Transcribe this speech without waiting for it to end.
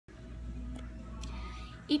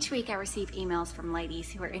Each week I receive emails from ladies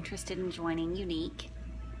who are interested in joining Younique.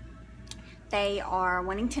 They are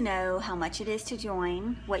wanting to know how much it is to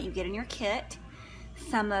join, what you get in your kit,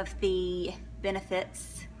 some of the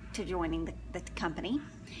benefits to joining the company,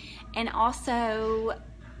 and also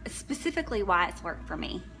specifically why it's worked for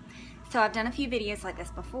me. So I've done a few videos like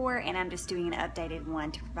this before, and I'm just doing an updated one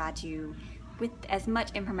to provide you with as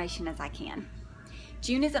much information as I can.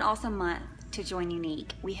 June is an awesome month to join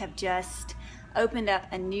Younique. We have just opened up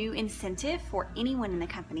a new incentive for anyone in the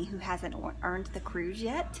company who hasn't earned the cruise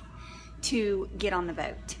yet to get on the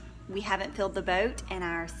boat. We haven't filled the boat, and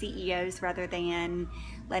our CEOs, rather than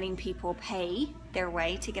letting people pay their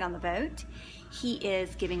way to get on the boat, he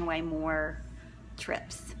is giving away more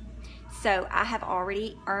trips. So I have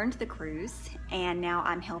already earned the cruise, and now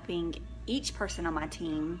I'm helping each person on my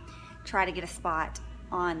team try to get a spot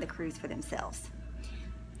on the cruise for themselves.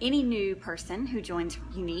 Any new person who joins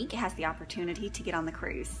Younique has the opportunity to get on the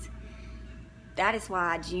cruise. That is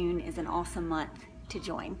why June is an awesome month to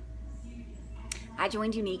join. I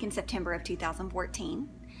joined Younique in September of 2014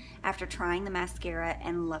 after trying the mascara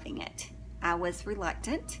and loving it. I was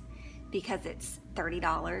reluctant because it's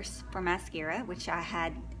 $30 for mascara, which I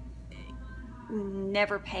had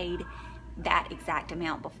never paid that exact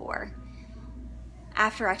amount before.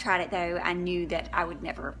 After I tried it though, I knew that I would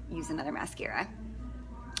never use another mascara.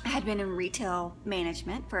 I had been in retail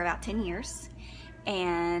management for about 10 years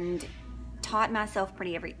and taught myself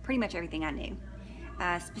pretty much everything I knew,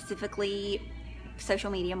 specifically social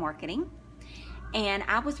media marketing. And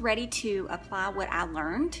I was ready to apply what I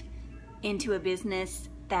learned into a business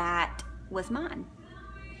that was mine.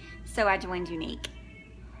 So I joined Younique.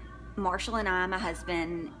 Marshall and I, my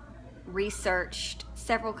husband, researched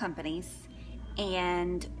several companies,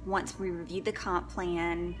 and once we reviewed the comp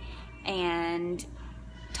plan and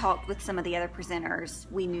talked with some of the other presenters,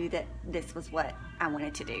 we knew that this was what I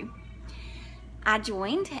wanted to do. I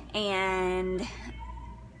joined, and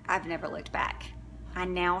I've never looked back. I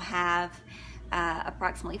now have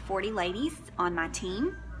approximately 40 ladies on my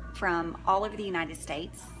team from all over the United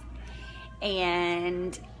States,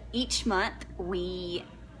 and each month we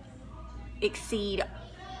exceed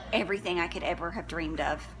everything I could ever have dreamed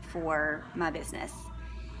of for my business.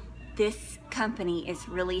 This company is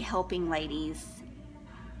really helping ladies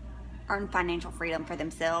earn financial freedom for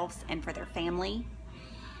themselves and for their family.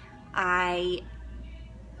 I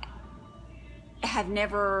have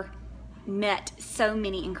never met so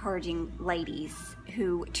many encouraging ladies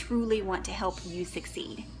who truly want to help you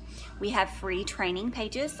succeed. We have free training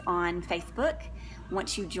pages on Facebook.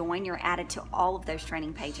 Once you join, you're added to all of those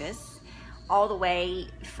training pages, all the way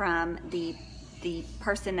from the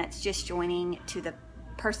person that's just joining to the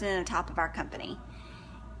person in the top of our company.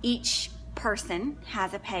 Each person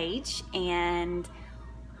has a page, and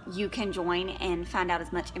you can join and find out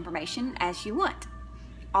as much information as you want.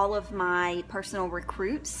 All of my personal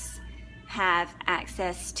recruits have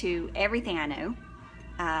access to everything I know,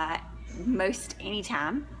 most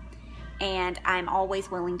anytime, and I'm always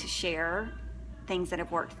willing to share things that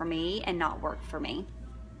have worked for me and not worked for me.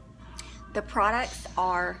 The products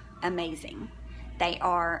are amazing. They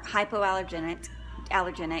are hypoallergenic,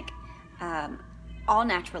 all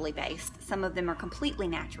naturally based. Some of them are completely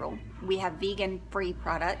natural. We have vegan-free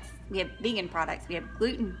products. We have vegan products. We have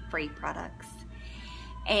gluten-free products.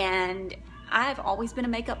 And I've always been a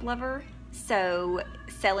makeup lover, so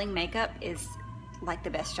selling makeup is like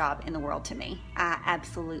the best job in the world to me. I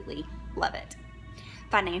absolutely love it.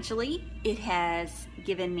 Financially, it has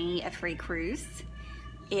given me a free cruise.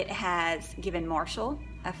 It has given Marshall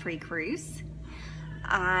a free cruise.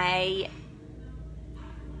 I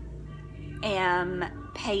am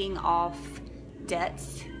paying off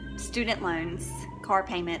debts, student loans, car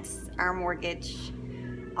payments, our mortgage,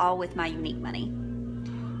 all with my Younique money.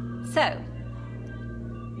 So,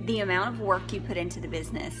 the amount of work you put into the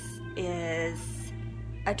business is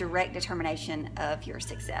a direct determination of your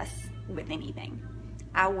success with anything.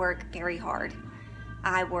 I work very hard.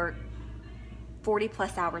 I work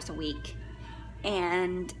 40+ hours a week,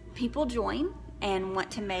 and people join and want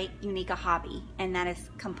to make Younique a hobby, and that is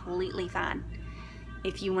completely fine.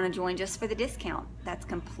 If you want to join just for the discount, that's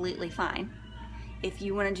completely fine. If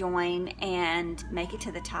you want to join and make it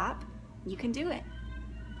to the top, you can do it.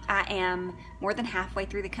 I am more than halfway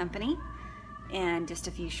through the company in just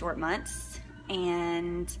a few short months,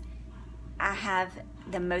 and I have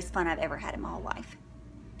the most fun I've ever had in my whole life.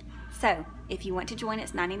 So if you want to join,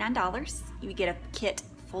 it's $99. You get a kit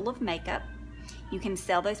full of makeup. You can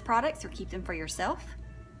sell those products or keep them for yourself.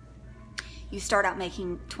 You start out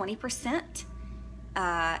making 20%.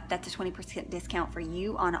 That's a 20% discount for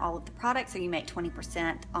you on all of the products, so you make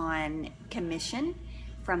 20% on commission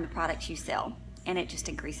from the products you sell, and it just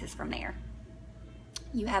increases from there.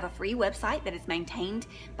 You have a free website that is maintained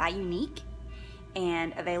by Younique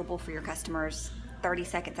and available for your customers 30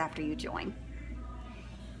 seconds after you join.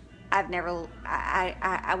 I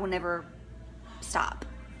will never stop.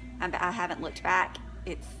 I haven't looked back.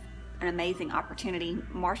 It's an amazing opportunity.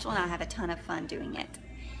 Marshall and I have a ton of fun doing it.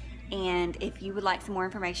 And if you would like some more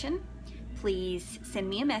information, please send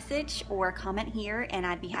me a message or comment here, and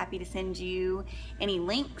I'd be happy to send you any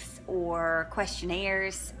links or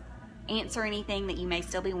questionnaires, answer anything that you may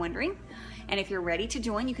still be wondering. And if you're ready to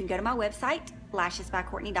join, you can go to my website,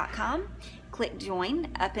 lashesbycourtney.com, click join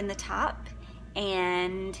up in the top,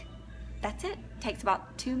 and that's it. Takes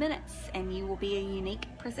about 2 minutes and you will be a Younique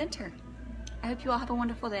presenter. I hope you all have a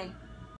wonderful day.